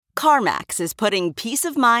CarMax is putting peace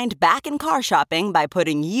of mind back in car shopping by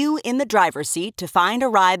putting you in the driver's seat to find a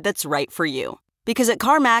ride that's right for you. Because at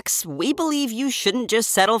CarMax, we believe you shouldn't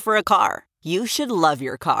just settle for a car. You should love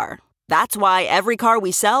your car. That's why every car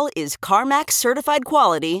we sell is CarMax certified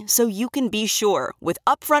quality, so you can be sure with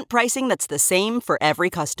upfront pricing that's the same for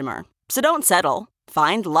every customer. So don't settle.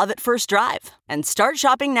 Find love at first drive and start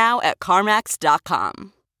shopping now at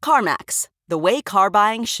CarMax.com. CarMax, the way car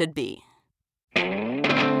buying should be.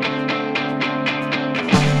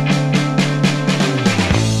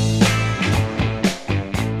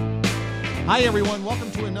 Hi, everyone.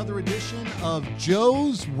 Welcome to another edition of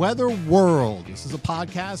Joe's Weather World. This is a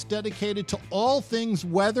podcast dedicated to all things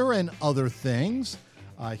weather and other things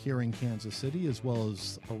here in Kansas City, as well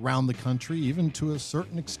as around the country, even to a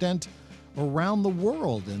certain extent around the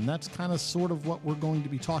world. And that's kind of sort of what we're going to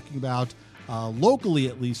be talking about locally,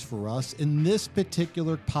 at least for us, in this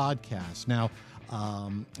particular podcast. Now,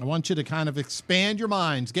 I want you to kind of expand your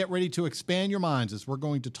minds. Get ready to expand your minds as we're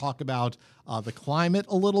going to talk about the climate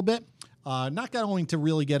a little bit. Not going to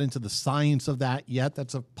really get into the science of that yet.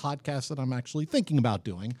 That's a podcast that I'm actually thinking about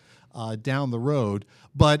doing down the road.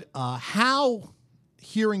 But how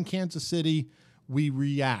here in Kansas City we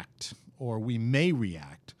react, or we may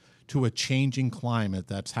react, to a changing climate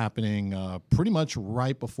that's happening pretty much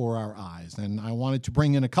right before our eyes. And I wanted to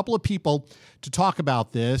bring in a couple of people to talk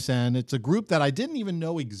about this. And it's a group that I didn't even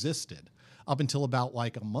know existed up until about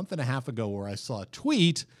like a month and a half ago, where I saw a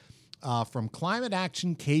tweet from Climate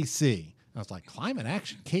Action KC. I was like, Climate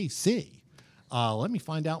Action KC? Let me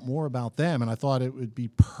find out more about them. And I thought it would be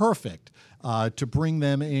perfect to bring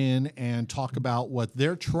them in and talk about what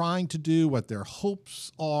they're trying to do, what their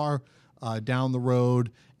hopes are down the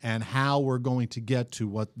road, and how we're going to get to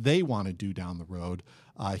what they want to do down the road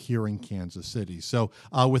here in Kansas City. So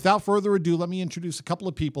without further ado, let me introduce a couple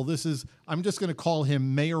of people. I'm just going to call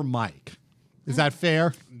him Mayor Mike. Is that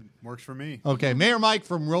fair? Works for me. Okay, Mayor Mike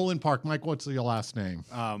from Roland Park. Mike, what's your last name?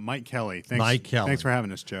 Mike Kelly. Mike Kelly. Thanks for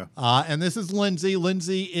having us, Joe. And this is Lindsay.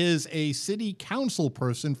 Lindsay is a city council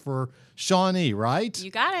person for Shawnee, right? You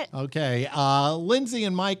got it. Okay. Lindsay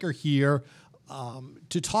and Mike are here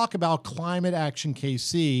to talk about Climate Action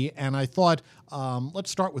KC. And I thought,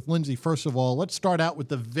 let's start with Lindsay first of all. Let's start out with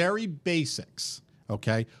the very basics,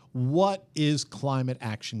 okay? What is Climate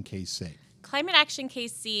Action KC? Climate Action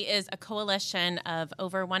KC is a coalition of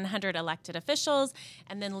over 100 elected officials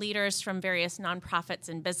and then leaders from various nonprofits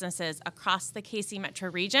and businesses across the KC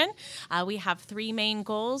metro region. We have three main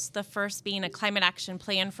goals, the first being a climate action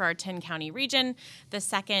plan for our 10-county region. The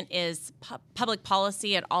second is public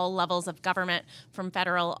policy at all levels of government, from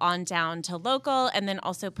federal on down to local, and then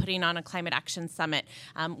also putting on a climate action summit,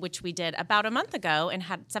 which we did about a month ago and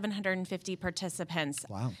had 750 participants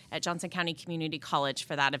at Johnson County Community College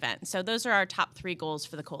for that event. So those are our top three goals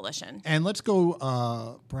for the coalition. And let's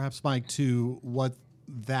go, perhaps, Mike, to what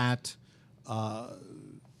that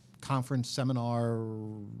conference, seminar,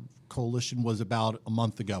 coalition was about a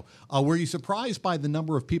month ago. Were you surprised by the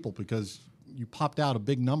number of people? Because you popped out a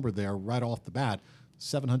big number there right off the bat.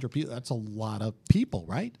 700 people, that's a lot of people,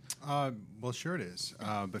 right? Well, sure it is.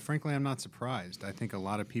 But frankly, I'm not surprised. I think a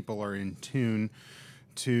lot of people are in tune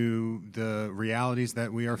to the realities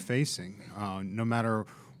that we are facing. No matter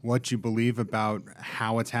what you believe about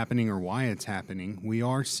how it's happening or why it's happening, we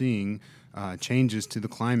are seeing changes to the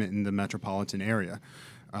climate in the metropolitan area.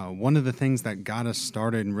 One of the things that got us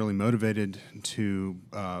started and really motivated to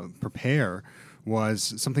prepare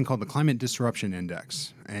was something called the Climate Disruption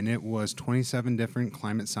Index. And it was 27 different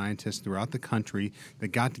climate scientists throughout the country that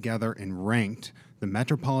got together and ranked the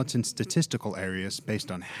metropolitan statistical areas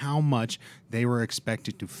based on how much they were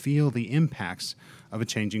expected to feel the impacts of a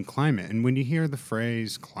changing climate. And when you hear the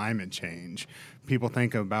phrase climate change, people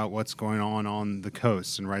think about what's going on the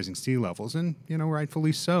coasts and rising sea levels, and,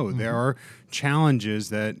 rightfully so. Mm-hmm. There are challenges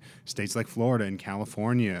that states like Florida and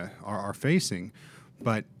California are facing.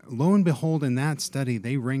 But lo and behold, in that study,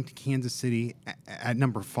 they ranked Kansas City at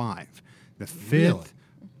number 5, the fifth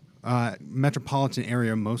metropolitan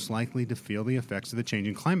area most likely to feel the effects of the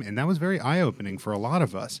changing climate. And that was very eye-opening for a lot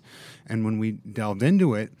of us. And when we delved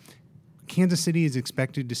into it, Kansas City is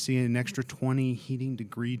expected to see an extra 20 heating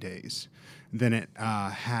degree days than it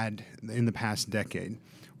had in the past decade.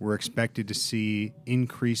 We're expected to see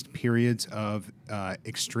increased periods of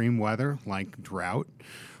extreme weather like drought,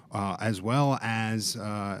 as well as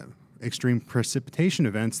extreme precipitation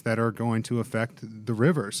events that are going to affect the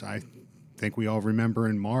rivers. I think we all remember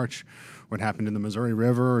in March what happened in the Missouri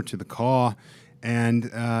River or to the Kaw, and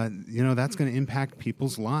that's going to impact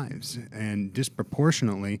people's lives, and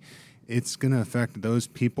disproportionately, it's going to affect those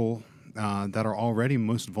people that are already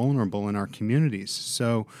most vulnerable in our communities.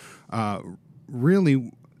 So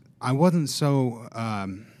really, I wasn't so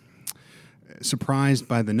surprised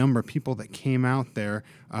by the number of people that came out there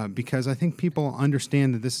because I think people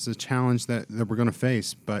understand that this is a challenge that we're going to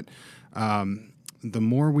face. But the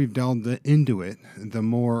more we've delved into it, the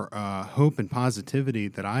more hope and positivity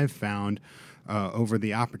that I've found over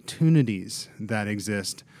the opportunities that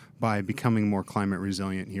exist by becoming more climate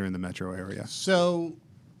resilient here in the metro area. So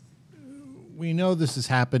we know this is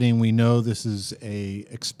happening. We know this is a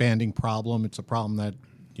expanding problem. It's a problem that,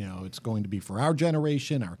 it's going to be for our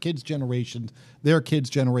generation, our kids' generation, their kids'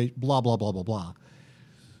 generation, blah, blah, blah, blah, blah.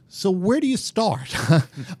 So where do you start?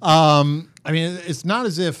 It's not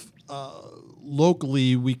as if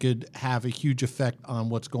locally we could have a huge effect on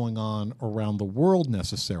what's going on around the world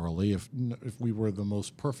necessarily. If we were the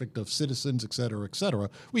most perfect of citizens, et cetera,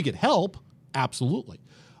 we could help, absolutely.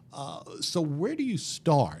 So where do you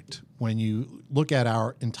start when you look at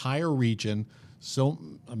our entire region, so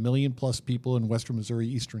 1 million plus people in western Missouri,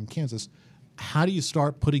 eastern Kansas? How do you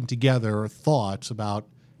start putting together thoughts about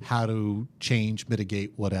how to change,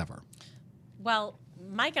 mitigate, whatever? Well,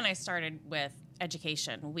 Mike and I started with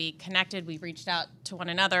education. We connected, we reached out to one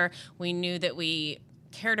another. We knew that we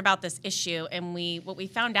cared about this issue, and what we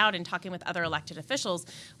found out in talking with other elected officials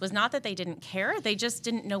was not that they didn't care, they just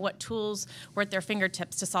didn't know what tools were at their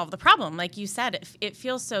fingertips to solve the problem. Like you said, it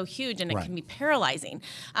feels so huge and it can be paralyzing.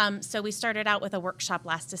 So we started out with a workshop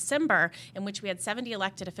last December in which we had 70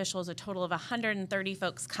 elected officials, a total of 130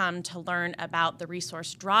 folks come to learn about the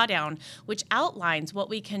resource drawdown, which outlines what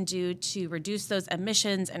we can do to reduce those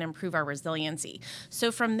emissions and improve our resiliency.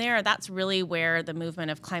 So from there, that's really where the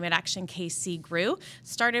movement of Climate Action KC grew.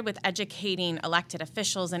 Started with educating elected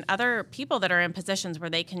officials and other people that are in positions where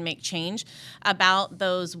they can make change about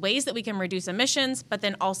those ways that we can reduce emissions, but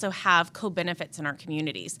then also have co-benefits in our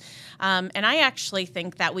communities. And I actually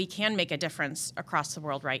think that we can make a difference across the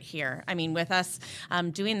world right here. I mean, with us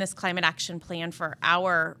doing this climate action plan for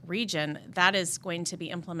our region, that is going to be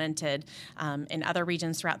implemented in other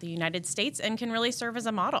regions throughout the United States and can really serve as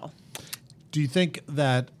a model. Do you think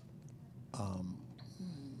that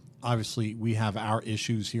obviously we have our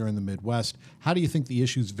issues here in the Midwest? How do you think the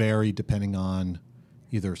issues vary depending on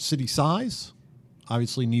either city size?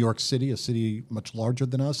 Obviously, New York City, a city much larger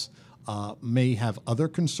than us, may have other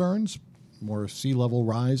concerns, more sea level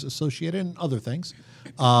rise associated and other things.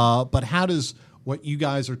 But how does what you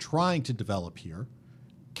guys are trying to develop here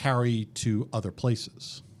carry to other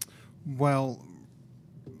places? Well,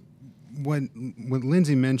 what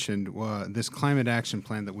Lindsay mentioned, this climate action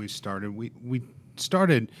plan that we started, we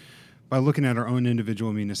started by looking at our own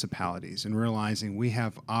individual municipalities and realizing we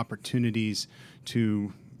have opportunities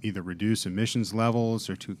to either reduce emissions levels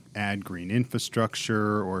or to add green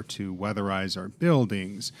infrastructure or to weatherize our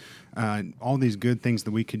buildings, all these good things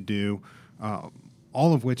that we could do,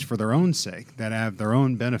 all of which for their own sake, that have their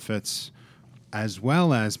own benefits, as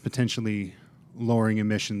well as potentially lowering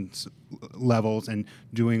emissions levels and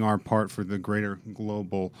doing our part for the greater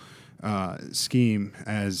global scheme,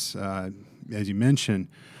 as you mentioned.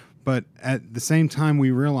 But at the same time,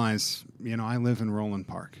 we realize, I live in Roland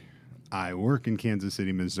Park. I work in Kansas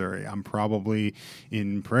City, Missouri. I'm probably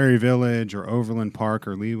in Prairie Village or Overland Park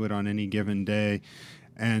or Leawood on any given day.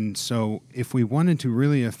 And so if we wanted to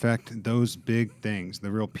really affect those big things,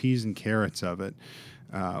 the real peas and carrots of it,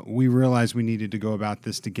 we realized we needed to go about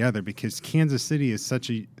this together because Kansas City is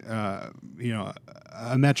such a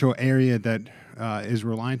metro area that is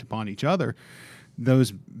reliant upon each other.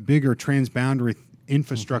 Those bigger transboundary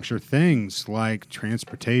infrastructure things like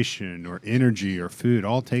transportation or energy or food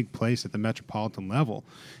all take place at the metropolitan level.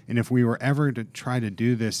 And if we were ever to try to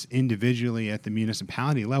do this individually at the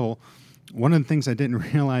municipality level, one of the things I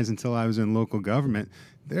didn't realize until I was in local government,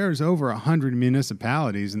 there's over 100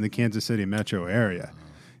 municipalities in the Kansas City metro area.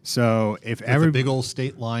 So if every a big old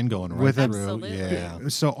state line going right through, absolutely. Yeah.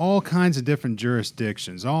 So all kinds of different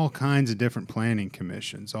jurisdictions, all kinds of different planning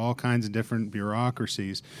commissions, all kinds of different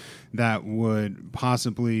bureaucracies that would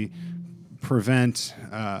possibly prevent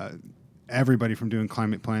everybody from doing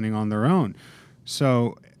climate planning on their own.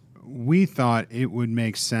 So we thought it would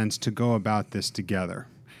make sense to go about this together.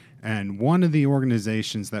 And one of the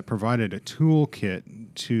organizations that provided a toolkit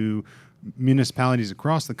to municipalities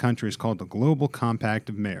across the country is called the Global Compact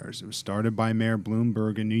of Mayors. It was started by Mayor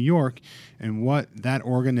Bloomberg in New York, and what that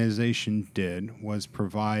organization did was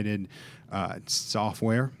provided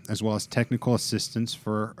software as well as technical assistance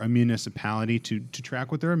for a municipality to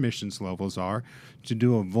track what their emissions levels are, to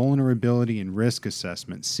do a vulnerability and risk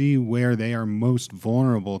assessment, see where they are most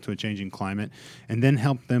vulnerable to a changing climate, and then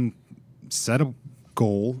help them set a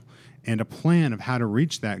goal and a plan of how to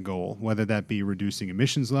reach that goal, whether that be reducing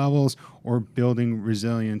emissions levels or building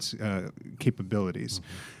resilience capabilities.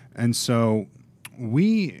 And so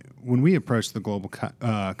when we approached the Global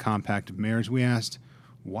Compact of Mayors, we asked,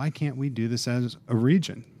 why can't we do this as a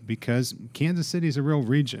region? Because Kansas City is a real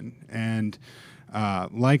region. And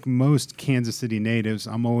like most Kansas City natives,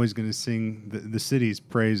 I'm always going to sing the city's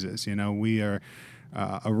praises. You know, we are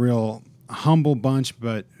a real humble bunch,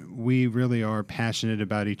 but we really are passionate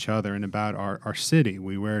about each other and about our city.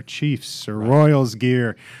 We wear Chiefs or Royals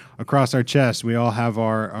gear across our chest. We all have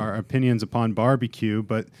our opinions upon barbecue,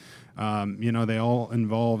 but they all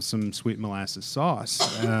involve some sweet molasses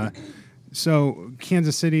sauce. So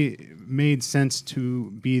Kansas City made sense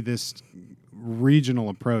to be this regional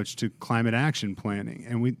approach to climate action planning,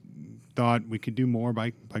 and we thought we could do more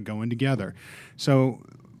by going together. So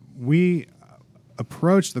we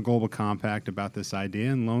approached the Global Compact about this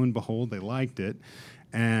idea, and lo and behold, they liked it,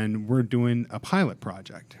 and we're doing a pilot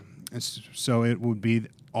project. So it would be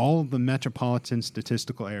all the metropolitan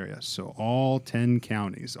statistical areas, so all 10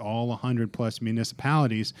 counties, all 100 plus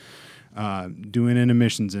municipalities, doing an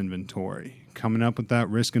emissions inventory, coming up with that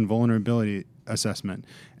risk and vulnerability assessment,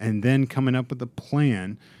 and then coming up with a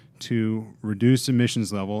plan to reduce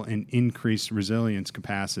emissions level and increase resilience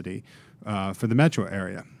capacity for the metro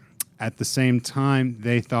area. At the same time,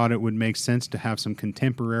 they thought it would make sense to have some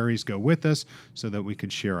contemporaries go with us so that we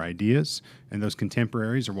could share ideas. And those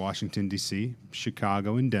contemporaries are Washington, D.C.,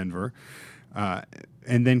 Chicago, and Denver.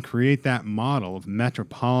 And then create that model of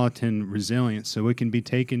metropolitan resilience so it can be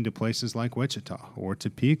taken to places like Wichita or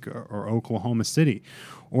Topeka or Oklahoma City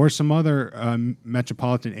or some other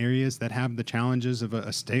metropolitan areas that have the challenges of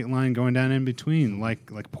a state line going down in between,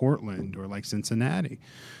 like Portland or like Cincinnati.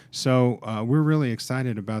 So we're really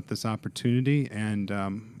excited about this opportunity and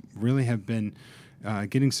really have been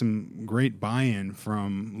getting some great buy-in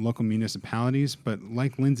from local municipalities, but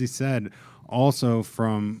like Lindsay said, also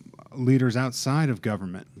from leaders outside of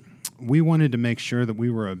government. We wanted to make sure that we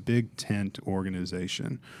were a big tent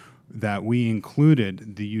organization, that we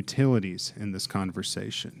included the utilities in this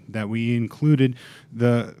conversation, that we included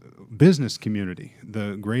the business community.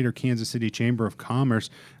 The Greater Kansas City Chamber of Commerce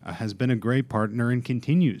has been a great partner and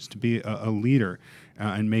continues to be a leader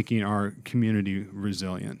in making our community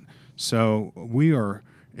resilient. So we are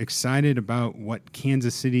excited about what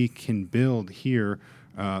Kansas City can build here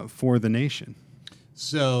for the nation.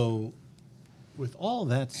 So with all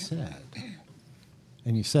that said,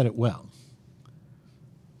 and you said it well,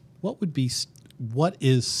 what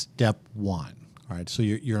is step one? All right, so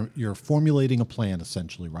you're formulating a plan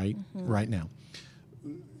essentially, right? Mm-hmm. Right now.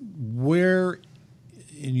 Where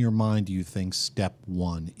in your mind do you think step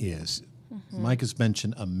one is? Mm-hmm. Mike has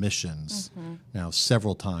mentioned emissions now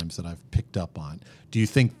several times that I've picked up on. Do you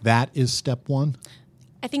think that is step one?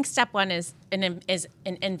 I think step one is an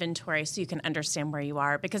inventory so you can understand where you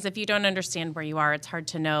are. Because if you don't understand where you are, it's hard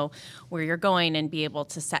to know where you're going and be able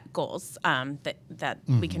to set goals that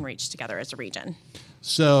we can reach together as a region.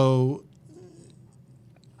 So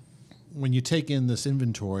when you take in this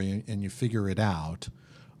inventory and you figure it out,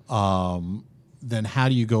 then how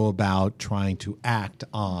do you go about trying to act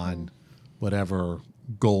on whatever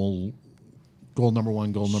goal number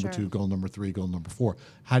one, goal number two, goal number three, goal number four?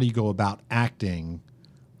 How do you go about acting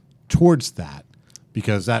towards that?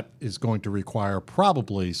 Because that is going to require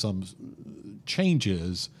probably some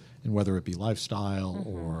changes in whether it be lifestyle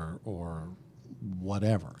or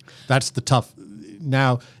whatever. That's the tough.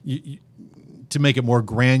 Now, to make it more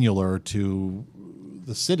granular to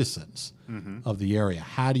the citizens of the area,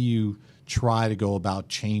 how do you try to go about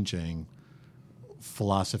changing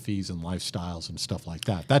philosophies and lifestyles and stuff like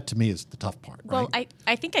that? That to me is the tough part. Well, right?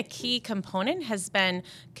 I think a key component has been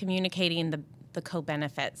communicating the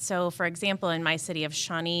co-benefits. So, for example, in my city of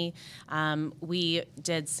Shawnee, we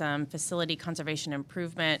did some facility conservation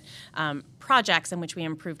improvement projects in which we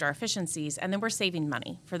improved our efficiencies, and then we're saving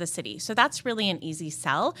money for the city. So that's really an easy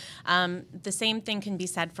sell. The same thing can be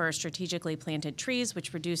said for strategically planted trees,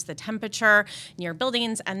 which reduce the temperature near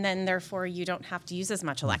buildings, and then therefore you don't have to use as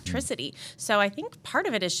much electricity. So I think part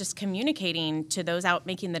of it is just communicating to those out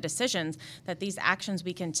making the decisions that these actions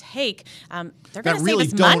we can take, they're going to really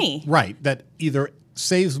save us money. Right, that either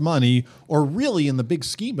saves money or really in the big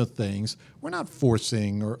scheme of things, we're not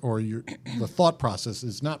forcing the thought process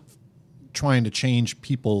is not trying to change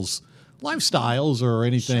people's lifestyles or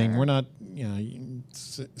anything. Sure. We're not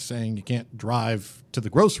saying you can't drive to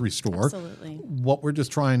the grocery store. Absolutely. What we're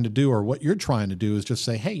just trying to do, or what you're trying to do, is just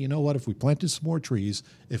say, hey, you know what, if we planted some more trees,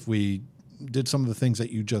 if we did some of the things that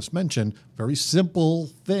you just mentioned, very simple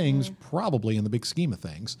things, probably in the big scheme of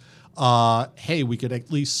things, hey, we could at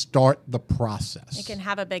least start the process. It can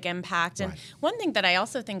have a big impact. And one thing that I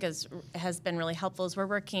also think has been really helpful is we're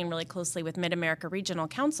working really closely with Mid-America Regional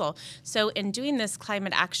Council. So in doing this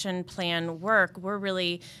climate action plan work, we're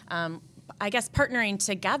really partnering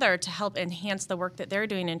together to help enhance the work that they're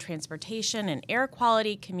doing in transportation and air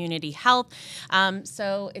quality, community health.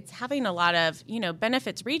 So it's having a lot of,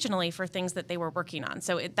 benefits regionally for things that they were working on.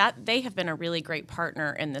 So that they have been a really great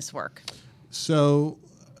partner in this work. So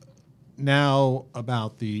now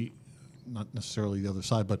about not necessarily the other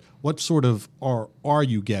side, but what sort of are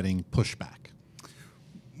you getting pushback?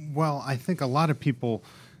 Well, I think a lot of people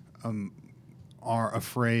are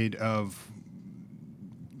afraid of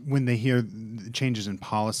when they hear changes in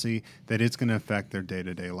policy that it's going to affect their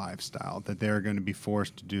day-to-day lifestyle, that they're going to be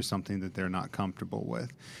forced to do something that they're not comfortable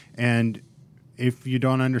with. And if you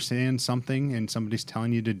don't understand something and somebody's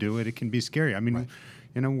telling you to do it, it can be scary. I mean,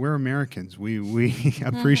 we're Americans. We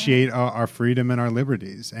appreciate our freedom and our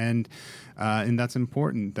liberties, and that's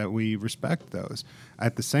important that we respect those.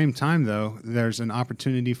 At the same time, though, there's an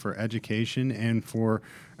opportunity for education and for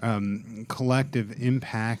collective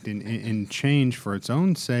impact and change for its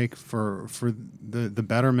own sake, for the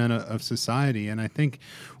betterment of society. And I think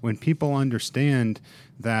when people understand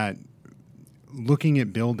that looking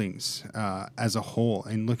at buildings as a whole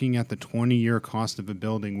and looking at the 20-year cost of a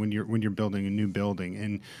building when you're building a new building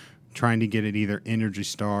and trying to get it either Energy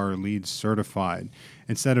Star or LEED certified,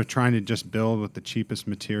 instead of trying to just build with the cheapest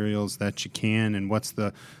materials that you can and what's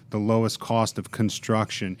the lowest cost of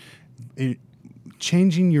construction,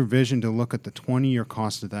 changing your vision to look at the 20-year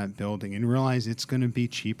cost of that building and realize it's going to be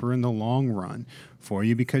cheaper in the long run for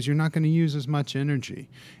you because you're not going to use as much energy.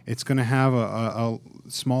 It's going to have a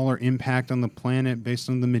smaller impact on the planet based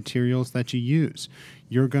on the materials that you use.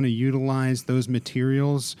 You're going to utilize those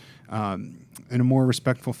materials in a more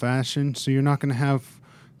respectful fashion, so you're not going to have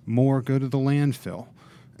more go to the landfill.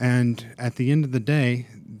 And at the end of the day,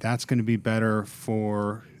 that's going to be better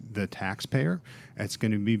for the taxpayer. It's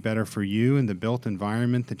going to be better for you in the built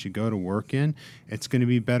environment that you go to work in. It's going to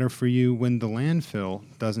be better for you when the landfill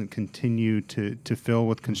doesn't continue to fill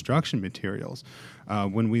with construction materials.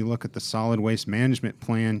 When we look at the solid waste management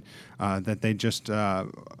plan that they just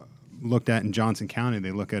looked at in Johnson County,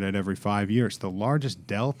 they look at it every 5 years. The largest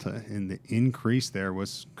delta in the increase there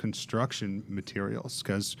was construction materials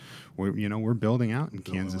because we're building out in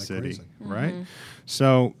Kansas City, right? Mm-hmm.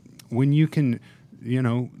 So when you can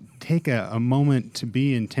take a moment to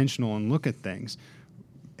be intentional and look at things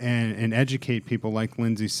and educate people, like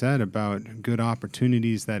Lindsay said, about good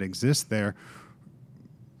opportunities that exist there,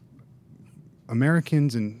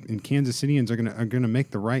 Americans and Kansas Cityans are gonna make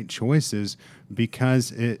the right choices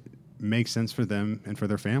because it makes sense for them and for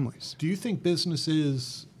their families. Do you think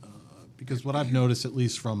businesses, because what I've noticed, at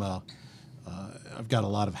least from I've got a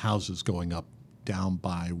lot of houses going up down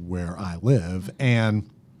by where I live, and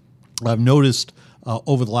I've noticed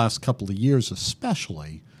over the last couple of years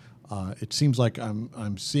especially, it seems like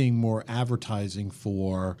I'm seeing more advertising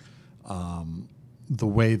for the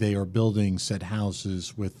way they are building said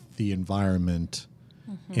houses with the environment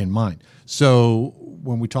in mind. So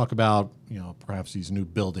when we talk about, perhaps these new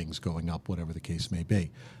buildings going up, whatever the case may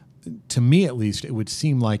be, to me at least, it would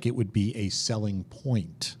seem like it would be a selling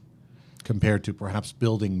point compared to perhaps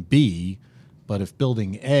building B. But if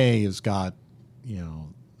building A has got,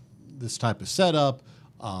 this type of setup,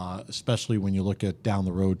 especially when you look at down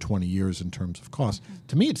the road 20 years in terms of cost,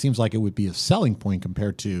 to me it seems like it would be a selling point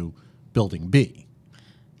compared to building B.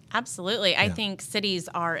 Absolutely. I think cities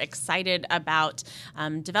are excited about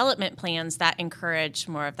development plans that encourage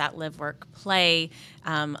more of that live, work, play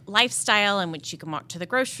lifestyle in which you can walk to the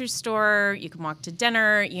grocery store, you can walk to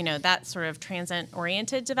dinner, that sort of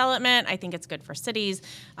transit-oriented development. I think it's good for cities.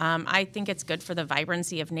 I think it's good for the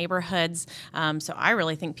vibrancy of neighborhoods. So I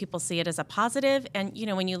really think people see it as a positive. And,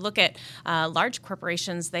 when you look at large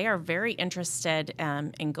corporations, they are very interested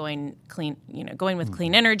in going clean, going with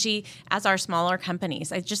clean energy, as are smaller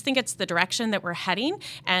companies. I just think it's the direction that we're heading,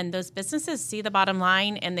 and those businesses see the bottom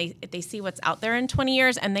line and they see what's out there in 20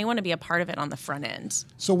 years and they want to be a part of it on the front end.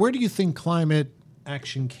 So where do you think Climate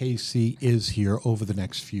Action KC is here over the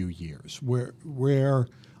next few years? Where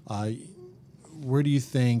do you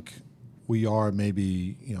think we are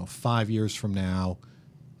maybe 5 years from now,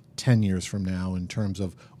 10 years from now in terms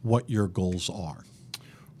of what your goals are?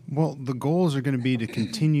 Well, the goals are going to be to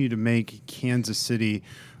continue to make Kansas City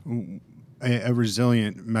a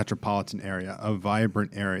resilient metropolitan area, a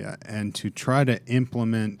vibrant area, and to try to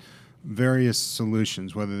implement various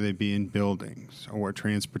solutions, whether they be in buildings or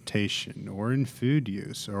transportation or in food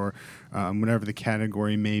use or whatever the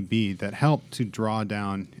category may be, that help to draw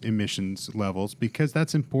down emissions levels, because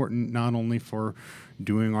that's important not only for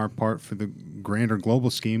doing our part for the grander global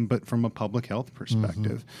scheme, but from a public health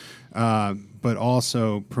perspective, but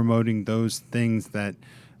also promoting those things that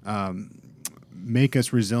make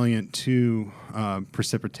us resilient to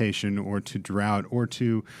precipitation or to drought or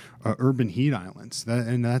to urban heat islands.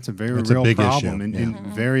 And that's a very real problem in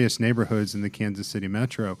various neighborhoods in the Kansas City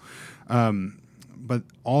metro. But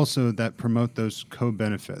also that promote those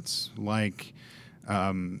co-benefits like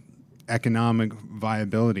economic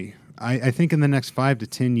viability. I think in the next 5 to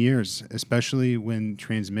 10 years, especially when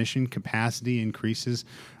transmission capacity increases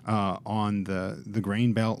on the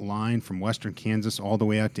grain belt line from western Kansas all the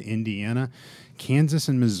way out to Indiana, Kansas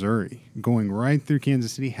and Missouri, going right through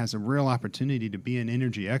Kansas City, has a real opportunity to be an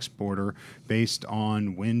energy exporter based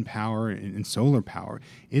on wind power and solar power.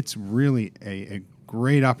 It's really a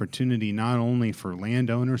great opportunity not only for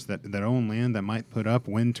landowners that own land that might put up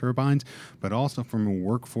wind turbines, but also from a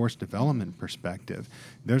workforce development perspective.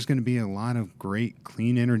 There's going to be a lot of great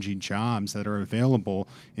clean energy jobs that are available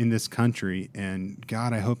in this country, and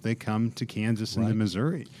God, I hope they come to Kansas and to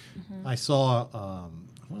Missouri. I saw,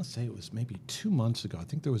 I want to say it was maybe 2 months ago, I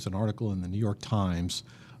think there was an article in the New York Times,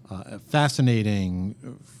 a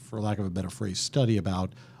fascinating, for lack of a better phrase, study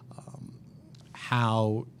about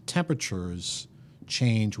how temperatures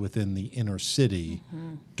change within the inner city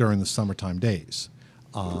during the summertime days,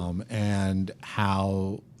 and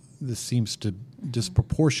how this seems to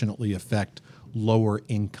disproportionately affect lower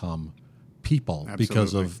income people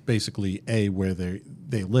because of basically A, where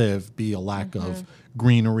they live, B, a lack of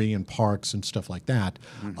greenery and parks and stuff like that.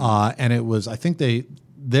 And it was, I think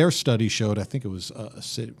their study showed, I think it was a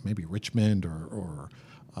city, maybe Richmond or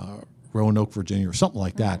Roanoke, Virginia, or something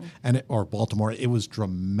like that, or Baltimore. It was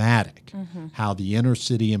dramatic how the inner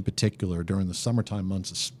city in particular, during the summertime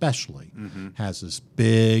months especially, has this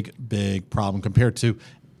big, big problem compared to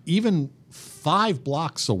even 5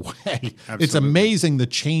 blocks away. It's amazing the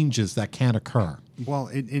changes that can occur. Well,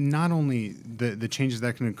 in not only the changes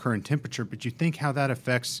that can occur in temperature, but you think how that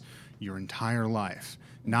affects your entire life,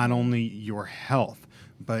 not only your health,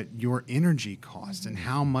 but your energy costs and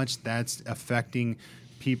how much that's affecting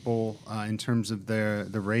people in terms of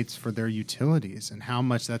the rates for their utilities and how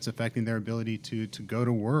much that's affecting their ability to go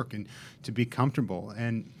to work and to be comfortable.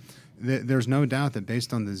 And there's no doubt that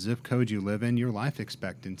based on the zip code you live in, your life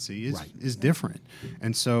expectancy is different.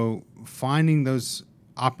 And so finding those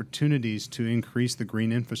opportunities to increase the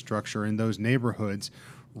green infrastructure in those neighborhoods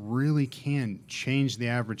really can change the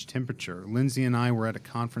average temperature. Lindsay and I were at a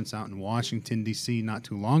conference out in Washington, D.C. not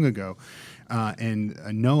too long ago, and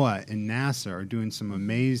NOAA and NASA are doing some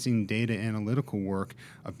amazing data analytical work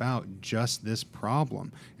about just this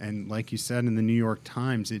problem. And like you said in the New York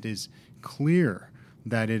Times, it is clear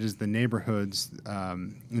that it is the neighborhoods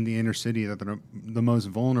in the inner city that are the most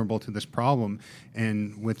vulnerable to this problem,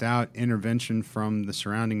 and without intervention from the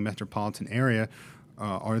surrounding metropolitan area,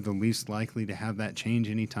 are the least likely to have that change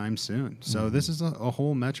anytime soon. So this is a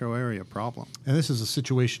whole metro area problem. And this is a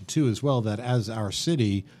situation, too, as well, that as our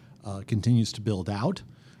city continues to build out,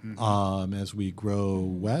 as we grow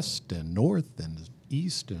west and north and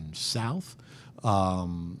east and south,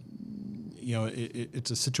 it's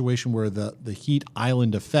a situation where the heat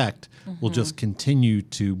island effect will just continue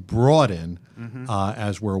to broaden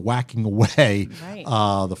as we're whacking away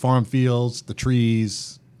the farm fields, the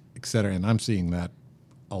trees, et cetera. And I'm seeing that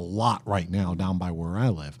a lot right now down by where I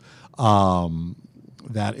live,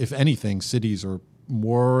 that if anything, cities are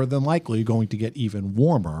more than likely going to get even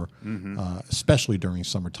warmer, especially during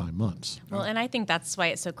summertime months. Well, and I think that's why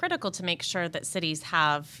it's so critical to make sure that cities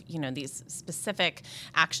have, these specific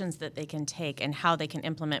actions that they can take and how they can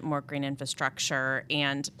implement more green infrastructure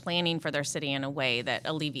and planning for their city in a way that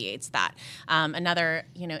alleviates that. Another,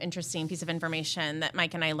 interesting piece of information that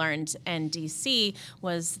Mike and I learned in D.C.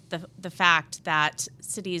 was the fact that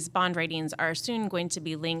cities' bond ratings are soon going to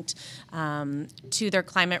be linked to their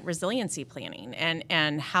climate resiliency planning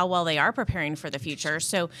and how well they are preparing for the future.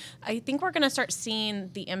 So I think we're going to start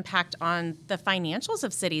seeing the impact on the financials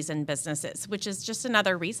of cities and businesses, which is just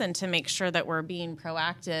another reason to make sure that we're being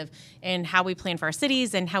proactive in how we plan for our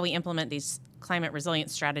cities and how we implement these climate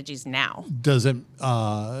resilience strategies now. Does it,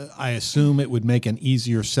 I assume it would make an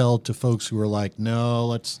easier sell to folks who are like, no,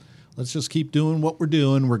 let's just keep doing what we're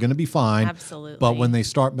doing. We're going to be fine. Absolutely. But when they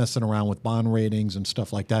start messing around with bond ratings and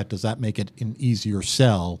stuff like that, does that make it an easier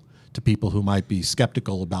sell to people who might be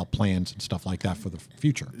skeptical about plans and stuff like that for the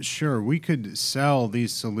future? Sure, we could sell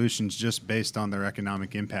these solutions just based on their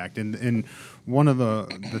economic impact. And one of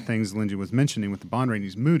the things Lindsay was mentioning with the bond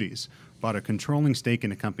ratings, Moody's bought a controlling stake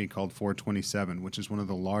in a company called 427, which is one of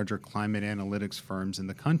the larger climate analytics firms in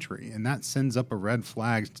the country. And that sends up a red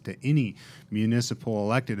flag to any municipal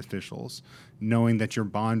elected officials, knowing that your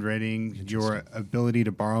bond rating, your ability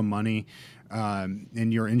to borrow money,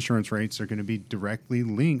 and your insurance rates are going to be directly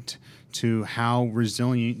linked to how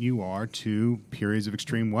resilient you are to periods of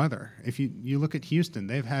extreme weather. If you look at Houston,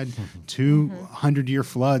 they've had 200-year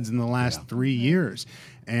floods in the last 3 years.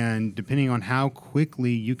 And depending on how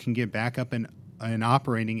quickly you can get back up and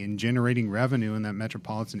operating and generating revenue in that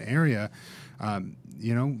metropolitan area,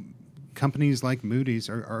 companies like Moody's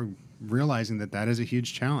are realizing that is a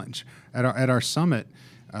huge challenge. At our summit,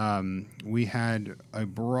 we had a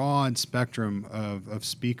broad spectrum of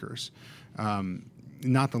speakers,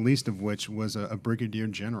 not the least of which was a brigadier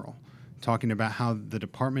general, talking about how the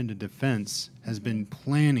Department of Defense has been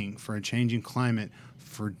planning for a changing climate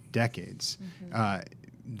for decades.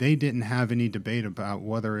 They didn't have any debate about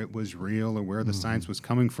whether it was real or where the science was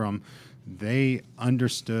coming from. They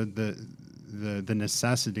understood the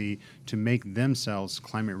necessity to make themselves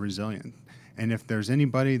climate resilient. And if there's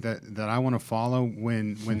anybody that I want to follow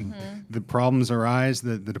when the problems arise,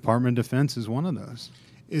 the Department of Defense is one of those.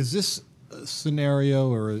 Is this a scenario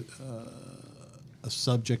or a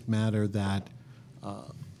subject matter that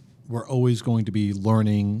we're always going to be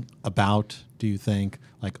learning about, do you think?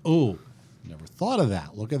 Like, oh, never thought of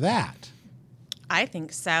that. Look at that. I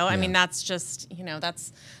think so. I mean, that's just,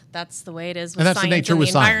 that's the way it is with that's science the nature and with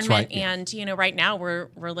the science, environment. right? Yeah. And, right now we're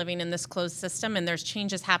living in this closed system, and there's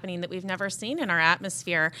changes happening that we've never seen in our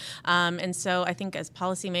atmosphere. And so I think as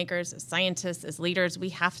policymakers, as scientists, as leaders, we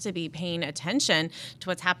have to be paying attention to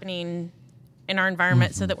what's happening in our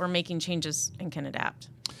environment so that we're making changes and can adapt.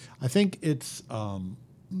 I think it's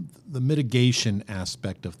the mitigation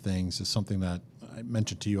aspect of things is something that I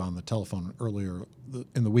mentioned to you on the telephone earlier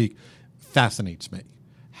in the week. Fascinates me.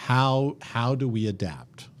 How do we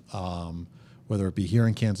adapt? Whether it be here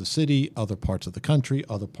in Kansas City, other parts of the country,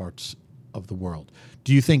 other parts of the world.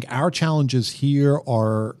 Do you think our challenges here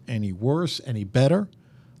are any worse, any better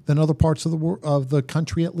than other parts of the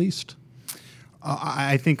country, at least?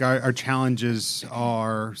 I think our challenges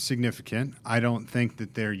are significant. I don't think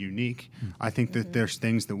that they're unique. I think that there's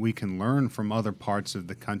things that we can learn from other parts of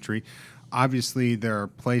the country. Obviously, there are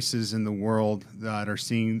places in the world that are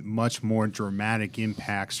seeing much more dramatic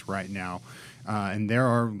impacts right now. And there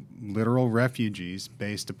are literal refugees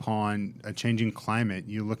based upon a changing climate.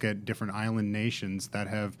 You look at different island nations that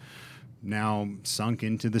have now sunk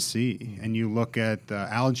into the sea, and you look at the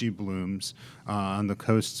algae blooms on the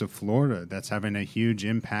coasts of Florida that's having a huge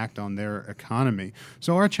impact on their economy.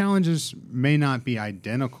 So our challenges may not be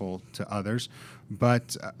identical to others,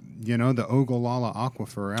 but the Ogallala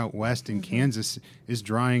Aquifer out west in Kansas is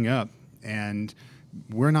drying up, and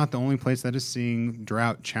we're not the only place that is seeing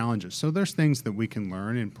drought challenges. So there's things that we can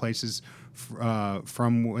learn in places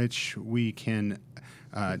from which we can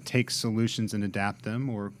take solutions and adapt them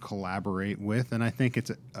or collaborate with. And I think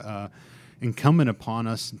it's incumbent upon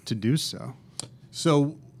us to do so.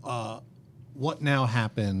 So what now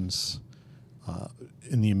happens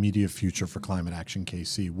in the immediate future for Climate Action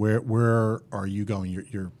KC? Where are you going?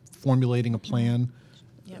 You're formulating a plan,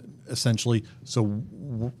 essentially. So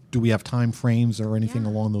do we have time frames or anything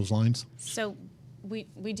along those lines? So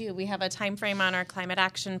we do. We have a time frame on our climate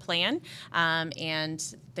action plan,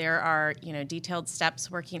 and there are detailed steps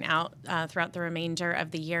working out throughout the remainder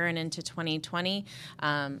of the year and into 2020.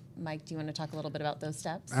 Mike, do you want to talk a little bit about those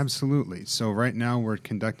steps? Absolutely. So right now we're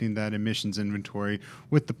conducting that emissions inventory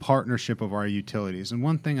with the partnership of our utilities. And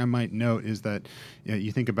one thing I might note is that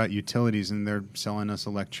you think about utilities and they're selling us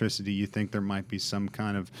electricity. You think there might be some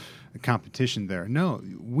kind of competition there. No,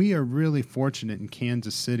 we are really fortunate in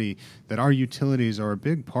Kansas City that our utilities are a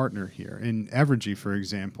big partner here. In Evergy, for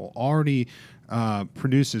example, already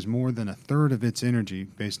produces more than a third of its energy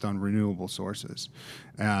based on renewable sources.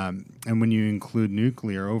 And when you include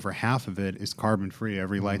nuclear, over half of it is carbon-free,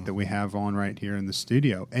 every light that we have on right here in the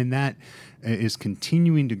studio. And that is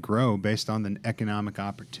continuing to grow based on the economic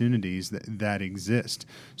opportunities that exist.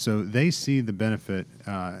 So they see the benefit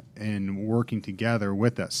in working together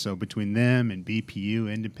with us. So between them and BPU,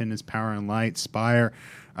 Independence Power and Light, Spire,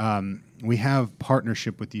 We have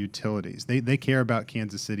partnership with the utilities. They care about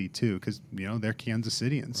Kansas City too, because they're Kansas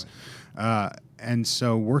Cityans. Right. And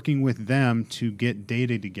so working with them to get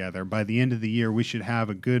data together, by the end of the year, we should have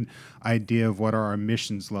a good idea of what our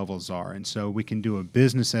emissions levels are. And so we can do a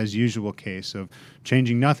business as usual case of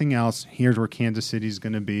changing nothing else. Here's where Kansas City is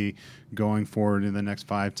going to be going forward in the next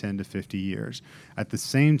 5, 10 to 50 years. At the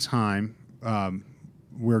same time,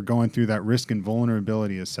 we're going through that risk and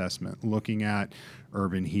vulnerability assessment, looking at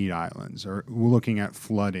urban heat islands, or looking at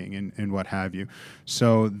flooding and what have you.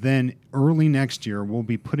 So then early next year, we'll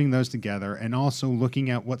be putting those together and also looking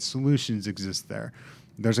at what solutions exist there.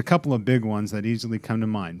 There's a couple of big ones that easily come to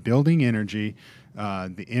mind. Building energy,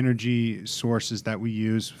 the energy sources that we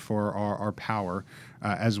use for our power,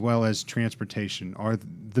 as well as transportation, are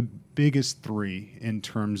the biggest three in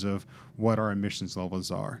terms of what our emissions levels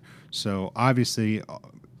are. So obviously,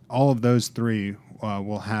 all of those three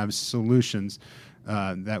will have solutions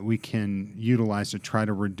that we can utilize to try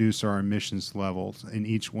to reduce our emissions levels in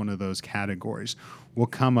each one of those categories. We'll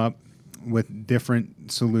come up with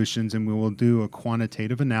different solutions, and we will do a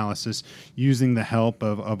quantitative analysis using the help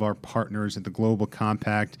of our partners at the Global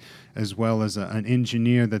Compact, as well as an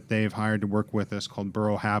engineer that they've hired to work with us called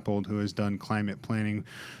Burrow Happold, who has done climate planning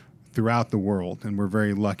throughout the world, and we're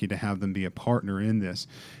very lucky to have them be a partner in this,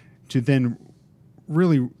 to then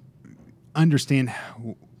really understand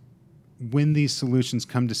when these solutions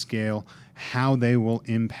come to scale, how they will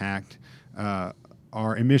impact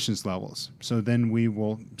our emissions levels. So then we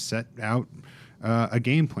will set out a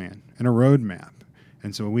game plan and a roadmap.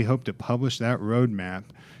 And so we hope to publish that roadmap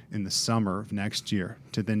in the summer of next year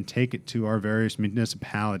to then take it to our various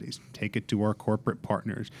municipalities, take it to our corporate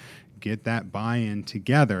partners, get that buy-in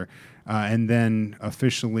together, and then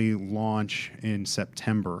officially launch in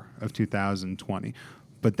September of 2020.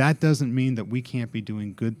 But that doesn't mean that we can't be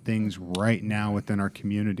doing good things right now within our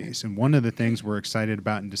communities. And one of the things we're excited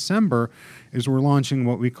about in December is we're launching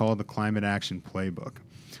what we call the Climate Action Playbook.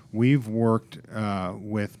 We've worked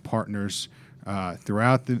with partners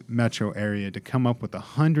throughout the metro area to come up with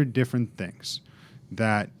 100 different things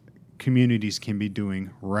that communities can be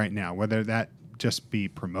doing right now, whether that just be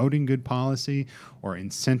promoting good policy or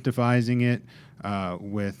incentivizing it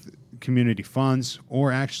with community funds,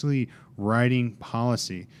 or actually writing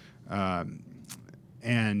policy.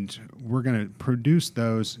 And we're going to produce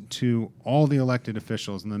those to all the elected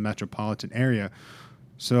officials in the metropolitan area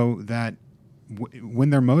so that when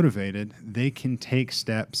they're motivated, they can take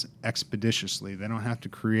steps expeditiously. They don't have to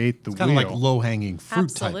create the wheel. Kind of like low-hanging fruit type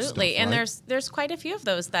stuff, Absolutely. And right? there's quite a few of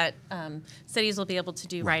those that cities will be able to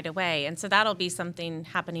do right away. And so that'll be something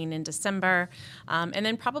happening in December. And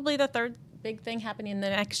then probably the third big thing happening in the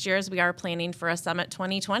next year is we are planning for a Summit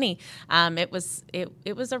 2020. It was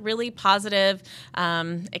a really positive,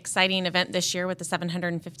 exciting event this year with the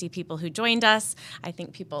 750 people who joined us. I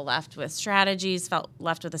think people left with strategies,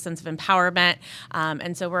 left with a sense of empowerment.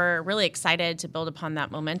 And so we're really excited to build upon that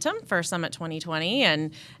momentum for Summit 2020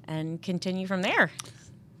 and continue from there.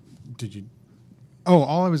 Did you? Oh,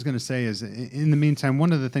 all I was going to say is, in the meantime,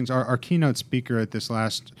 one of the things, our keynote speaker at this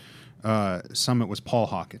last summit was Paul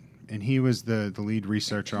Hawken. And he was the lead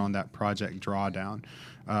researcher on that Project Drawdown,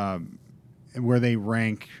 where they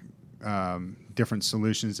rank different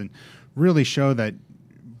solutions and really show that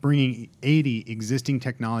bringing 80 existing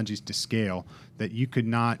technologies to scale, that you could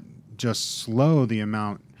not just slow the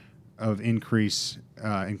amount of increase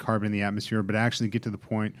in carbon in the atmosphere, but actually get to the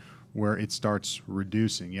point where it starts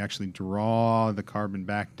reducing. You actually draw the carbon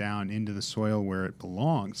back down into the soil where it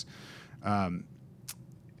belongs. And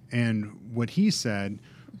what he said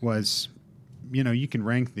was, you can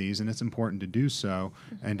rank these, and it's important to do so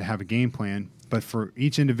and to have a game plan. But for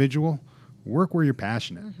each individual, work where you're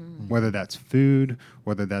passionate, whether that's food,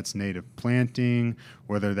 whether that's native planting,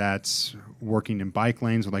 whether that's working in bike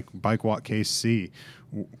lanes like Bike Walk KC.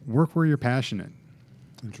 Work where you're passionate.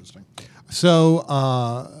 Interesting.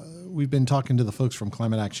 So we've been talking to the folks from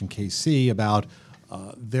Climate Action KC about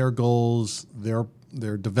their goals, their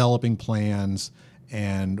developing plans,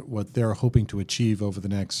 and what they're hoping to achieve over the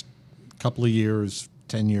next couple of years,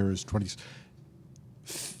 10 years, 20 years.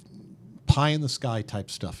 Pie in the sky type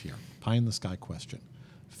stuff here. Pie in the sky question.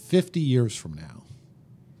 50 years from now,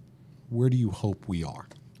 where do you hope we are?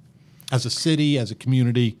 As a city, as a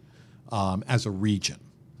community, as a region?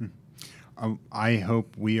 I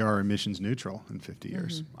hope we are emissions neutral in 50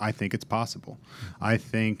 years. I think it's possible. I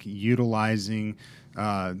think utilizing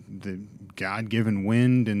the God-given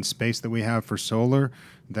wind and space that we have for solar,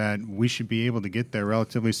 that we should be able to get there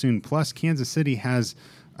relatively soon. Plus, Kansas City has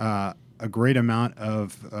a great amount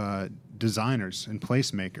of designers and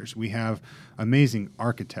placemakers. We have amazing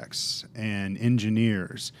architects and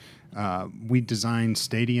engineers. We design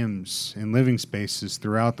stadiums and living spaces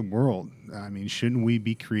throughout the world. I mean, shouldn't we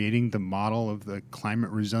be creating the model of the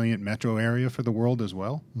climate resilient metro area for the world as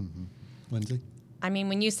well? Mm-hmm. Lindsay? I mean,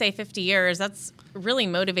 when you say 50 years, that's really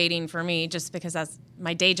motivating for me just because that's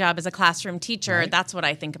my day job as a classroom teacher. Right. That's what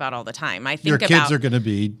I think about all the time. I think Your about, kids are going to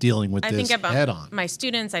be dealing with I this think about head on. my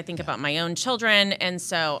students. I think about my own children. And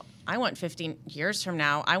so I want 15 years from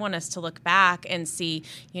now, I want us to look back and see,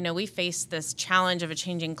 we faced this challenge of a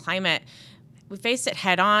changing climate. We faced it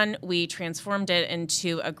head on. We transformed it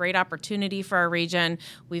into a great opportunity for our region.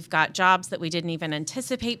 We've got jobs that we didn't even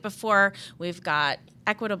anticipate before. We've got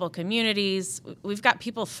equitable communities. We've got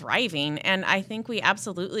people thriving, and I think we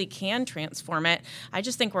absolutely can transform it. I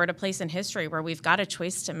just think we're at a place in history where we've got a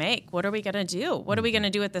choice to make. What are we going to do? What are we going to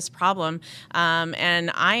do with this problem?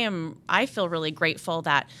 And I feel really grateful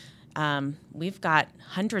that we've got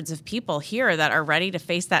hundreds of people here that are ready to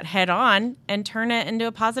face that head on and turn it into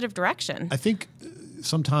a positive direction. I think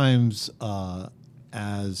sometimes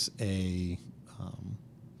as a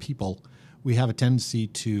people, we have a tendency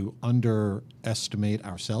to underestimate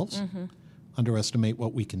ourselves, underestimate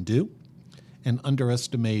what we can do, and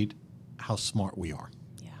underestimate how smart we are.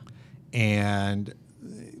 Yeah. And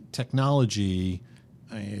technology,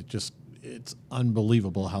 it's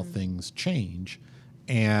unbelievable how things change.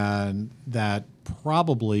 And that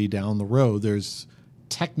probably down the road, there's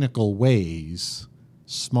technical ways,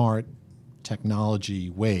 smart technology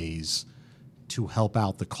ways to help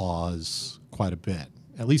out the cause quite a bit,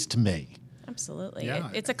 at least to me. Absolutely. Yeah.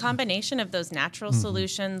 It's a combination of those natural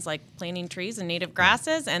solutions like planting trees and native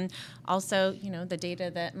grasses, and also, the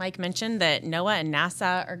data that Mike mentioned that NOAA and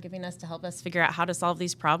NASA are giving us to help us figure out how to solve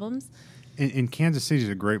these problems. In Kansas City is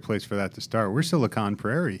a great place for that to start. We're Silicon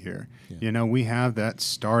Prairie here. Yeah. We have that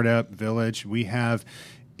startup village. We have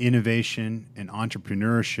innovation and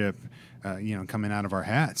entrepreneurship, coming out of our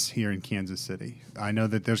hats here in Kansas City. I know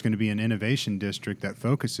that there's going to be an innovation district that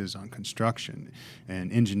focuses on construction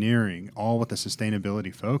and engineering, all with a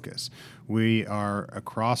sustainability focus. We are a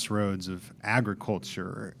crossroads of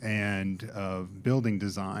agriculture and of building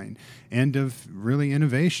design and of really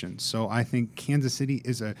innovation. So I think Kansas City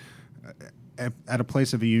is at a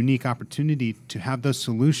place of a unique opportunity to have those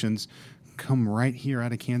solutions come right here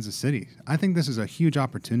out of Kansas City. I think this is a huge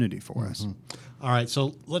opportunity for us. All right,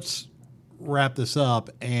 so let's wrap this up.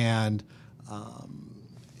 And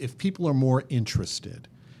if people are more interested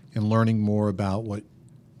in learning more about what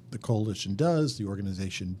the coalition does, the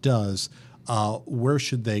organization does, where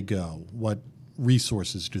should they go? What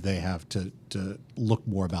resources do they have to look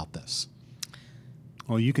more about this?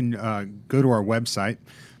 Well, you can go to our website.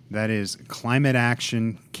 That is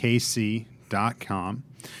climateactionkc.com.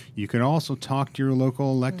 You can also talk to your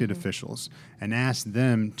local elected officials and ask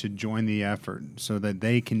them to join the effort so that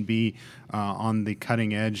they can be on the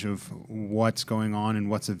cutting edge of what's going on and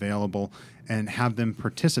what's available, and have them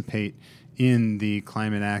participate in the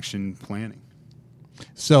climate action planning.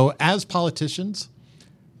 So as politicians,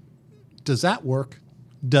 does that work?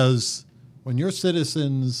 When your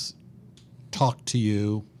citizens talk to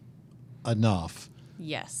you enough?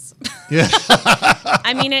 Yes. Yeah.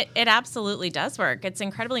 I mean, it absolutely does work. It's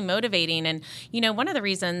incredibly motivating. And, one of the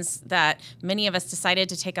reasons that many of us decided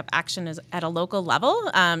to take up action is at a local level,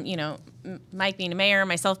 Mike being a mayor,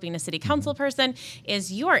 myself being a city council person,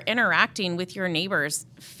 is you are interacting with your neighbors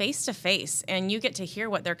face to face, and you get to hear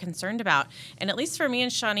what they're concerned about. And at least for me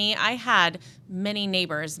and Shawnee, I had many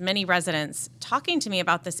neighbors, many residents talking to me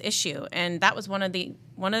about this issue, and that was one of the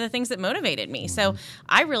things that motivated me. So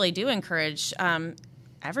I really do encourage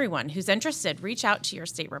everyone who's interested, reach out to your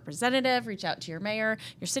state representative, reach out to your mayor,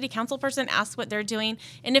 your city council person, ask what they're doing.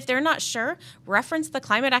 And if they're not sure, reference the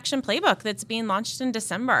Climate Action Playbook that's being launched in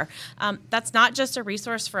December. That's not just a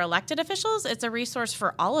resource for elected officials, it's a resource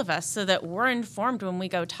for all of us so that we're informed when we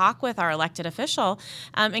go talk with our elected official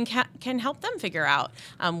and can help them figure out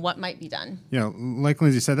what might be done. Like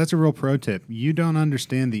Lindsay said, that's a real pro tip. You don't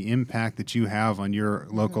understand the impact that you have on your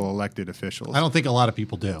local elected officials. I don't think a lot of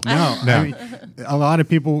people do. No. I mean, a lot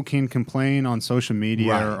of people can complain on social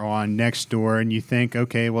media or on Nextdoor, and you think,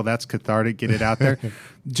 okay, well, that's cathartic, get it out there.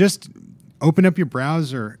 Just open up your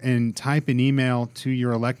browser and type an email to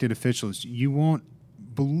your elected officials. You won't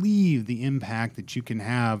believe the impact that you can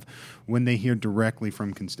have when they hear directly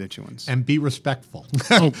from constituents. And be respectful.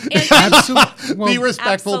 Absolutely. Be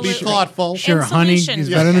respectful, be thoughtful. Sure, honey is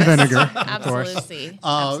better than vinegar, of course.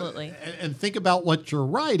 Absolutely. And think about what you're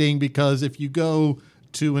writing, because if you go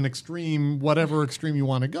to an extreme, whatever extreme you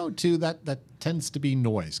want to go to, that tends to be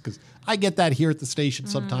noise. Because I get that here at the station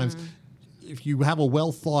sometimes. If you have a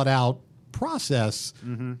well thought out process,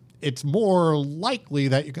 it's more likely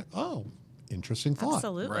that you go, oh, interesting thought.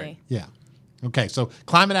 Absolutely. Right. Yeah. Okay, so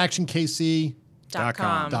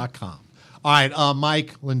climateactionkc.com. All right,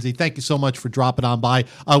 Mike, Lindsay, thank you so much for dropping on by.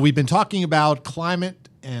 We've been talking about climate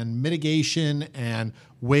and mitigation and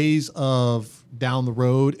ways of down the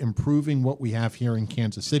road improving what we have here in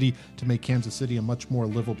Kansas City to make Kansas City a much more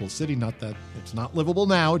livable city. Not that it's not livable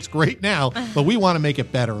now, it's great now, but we want to make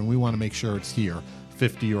it better and we want to make sure it's here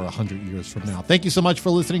 50 or 100 years from now. Thank you so much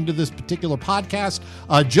for listening to this particular podcast.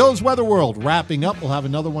 Joe's Weather World wrapping up. We'll have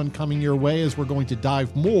another one coming your way as we're going to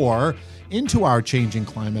dive more into our changing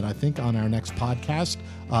climate, I think, on our next podcast.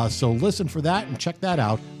 So listen for that and check that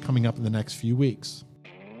out coming up in the next few weeks.